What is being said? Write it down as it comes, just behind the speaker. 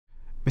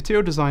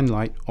Material Design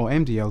Lite, or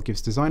MDL, gives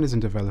designers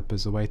and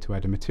developers a way to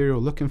add a material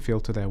look and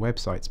feel to their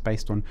websites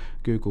based on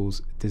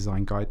Google's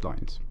design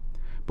guidelines.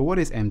 But what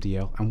is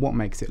MDL and what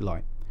makes it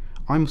Lite?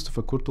 I'm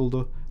Mustafa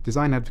Kurtuldu,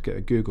 design advocate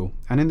at Google,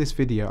 and in this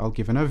video I'll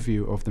give an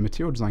overview of the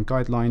material design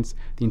guidelines,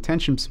 the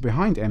intentions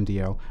behind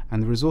MDL,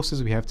 and the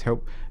resources we have to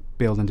help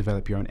build and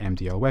develop your own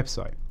MDL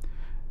website.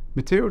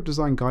 Material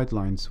design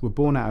guidelines were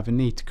born out of a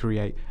need to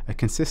create a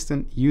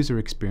consistent user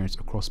experience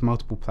across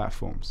multiple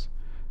platforms.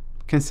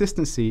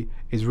 Consistency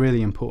is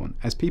really important,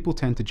 as people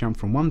tend to jump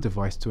from one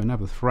device to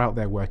another throughout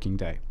their working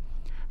day.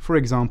 For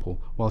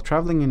example, while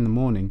traveling in the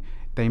morning,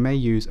 they may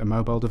use a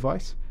mobile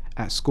device.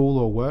 At school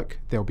or work,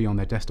 they'll be on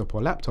their desktop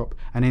or laptop,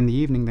 and in the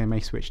evening they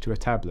may switch to a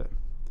tablet.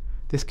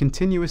 This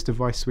continuous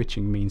device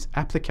switching means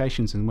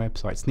applications and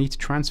websites need to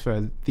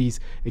transfer these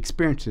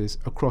experiences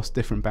across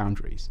different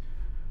boundaries.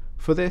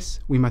 For this,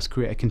 we must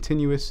create a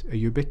continuous,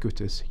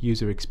 ubiquitous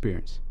user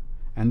experience,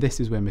 and this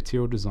is where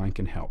material design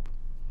can help.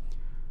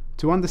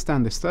 To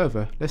understand this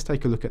further, let's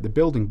take a look at the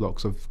building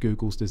blocks of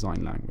Google's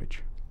design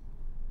language.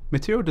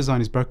 Material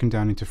design is broken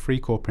down into three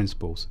core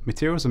principles: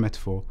 material as a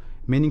metaphor,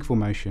 meaningful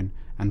motion,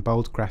 and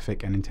bold,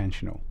 graphic, and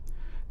intentional.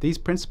 These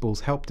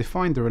principles help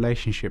define the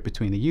relationship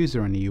between the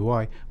user and the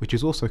UI, which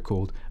is also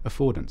called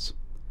affordance.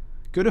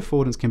 Good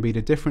affordance can be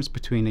the difference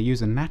between a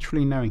user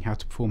naturally knowing how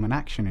to perform an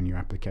action in your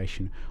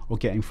application or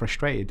getting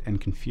frustrated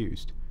and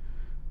confused.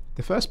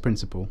 The first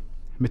principle,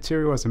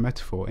 material as a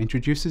metaphor,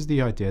 introduces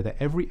the idea that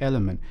every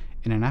element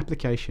in an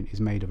application is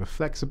made of a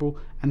flexible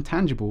and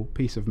tangible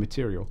piece of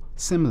material,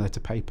 similar to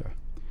paper.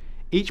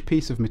 Each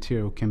piece of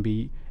material can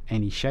be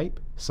any shape,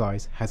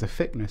 size, has a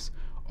thickness,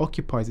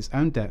 occupies its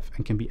own depth,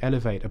 and can be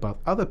elevated above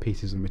other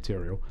pieces of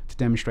material to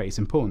demonstrate its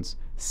importance,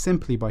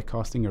 simply by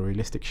casting a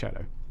realistic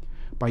shadow.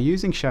 By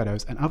using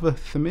shadows and other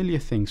familiar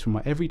things from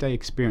our everyday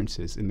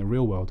experiences in the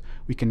real world,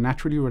 we can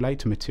naturally relate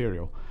to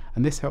material,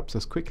 and this helps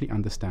us quickly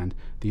understand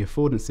the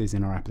affordances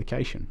in our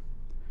application.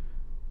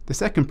 The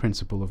second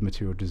principle of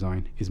material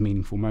design is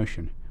meaningful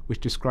motion,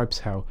 which describes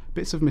how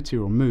bits of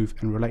material move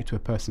and relate to a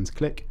person's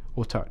click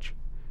or touch.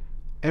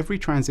 Every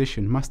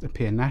transition must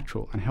appear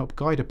natural and help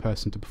guide a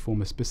person to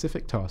perform a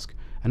specific task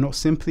and not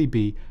simply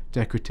be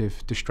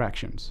decorative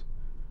distractions.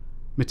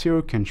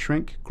 Material can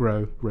shrink,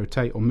 grow,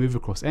 rotate, or move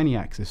across any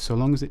axis so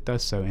long as it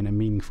does so in a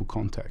meaningful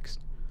context.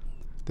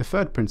 The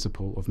third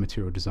principle of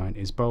material design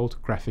is bold,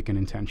 graphic, and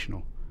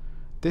intentional.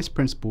 This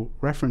principle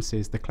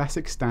references the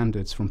classic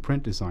standards from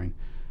print design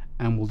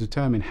and will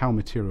determine how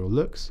material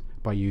looks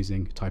by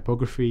using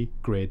typography,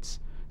 grids,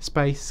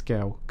 space,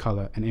 scale,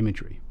 color, and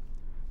imagery.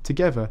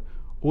 Together,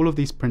 all of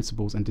these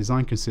principles and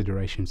design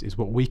considerations is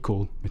what we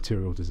call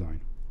material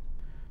design.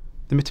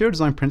 The material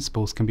design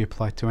principles can be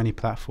applied to any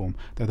platform,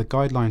 though the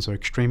guidelines are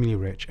extremely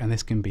rich and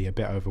this can be a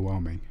bit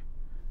overwhelming.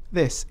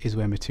 This is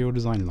where Material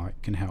Design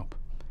Lite can help.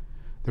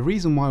 The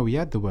reason why we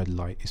add the word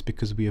Lite is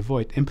because we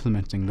avoid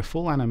implementing the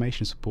full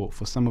animation support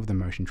for some of the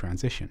motion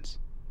transitions.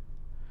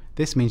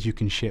 This means you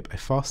can ship a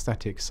fast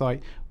static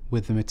site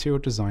with the material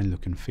design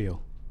look and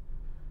feel.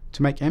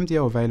 To make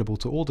MDL available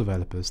to all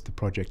developers, the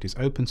project is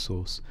open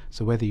source,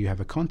 so whether you have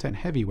a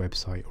content-heavy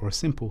website or a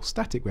simple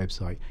static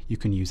website, you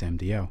can use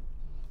MDL.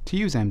 To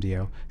use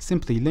MDL,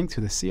 simply link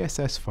to the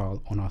CSS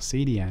file on our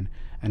CDN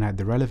and add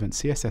the relevant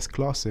CSS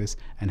classes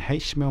and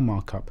HTML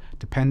markup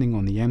depending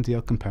on the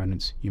MDL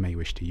components you may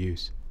wish to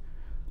use.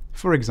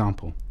 For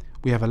example,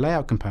 we have a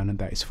layout component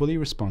that is fully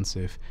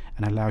responsive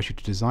and allows you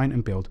to design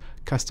and build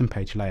custom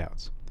page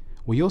layouts.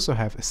 We also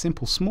have a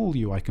simple small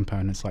UI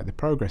components like the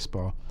progress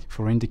bar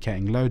for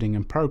indicating loading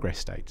and progress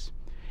states.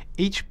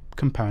 Each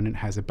component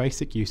has a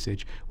basic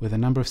usage with a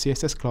number of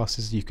CSS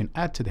classes you can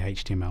add to the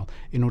HTML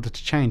in order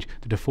to change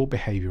the default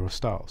behavior or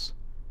styles.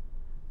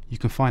 You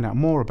can find out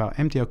more about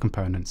MDL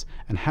components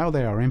and how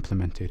they are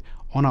implemented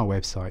on our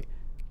website,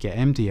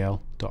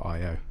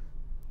 getmdl.io.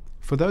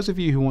 For those of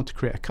you who want to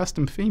create a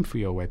custom theme for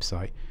your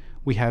website,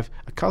 we have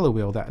a color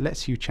wheel that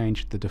lets you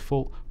change the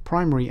default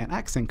primary and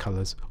accent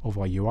colors of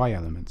our UI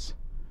elements.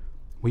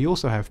 We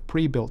also have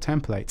pre-built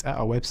templates at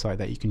our website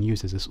that you can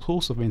use as a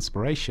source of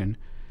inspiration,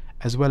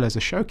 as well as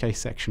a showcase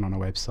section on our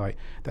website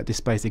that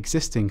displays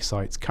existing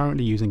sites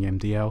currently using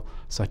MDL,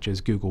 such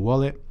as Google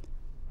Wallet,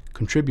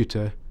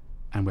 Contributor,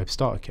 and Web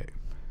Starter Kit.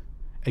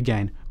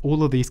 Again,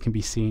 all of these can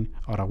be seen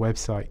at our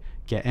website,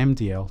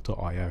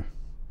 getmdl.io.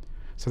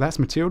 So that's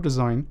Material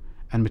Design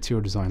and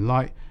Material Design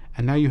Lite,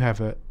 and now you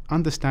have an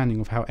understanding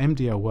of how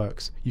MDL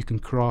works. You can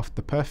craft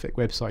the perfect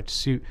website to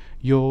suit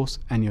yours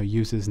and your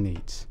users'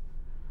 needs.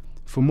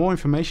 For more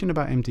information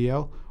about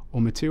MDL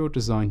or material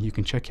design, you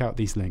can check out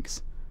these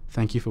links.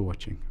 Thank you for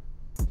watching.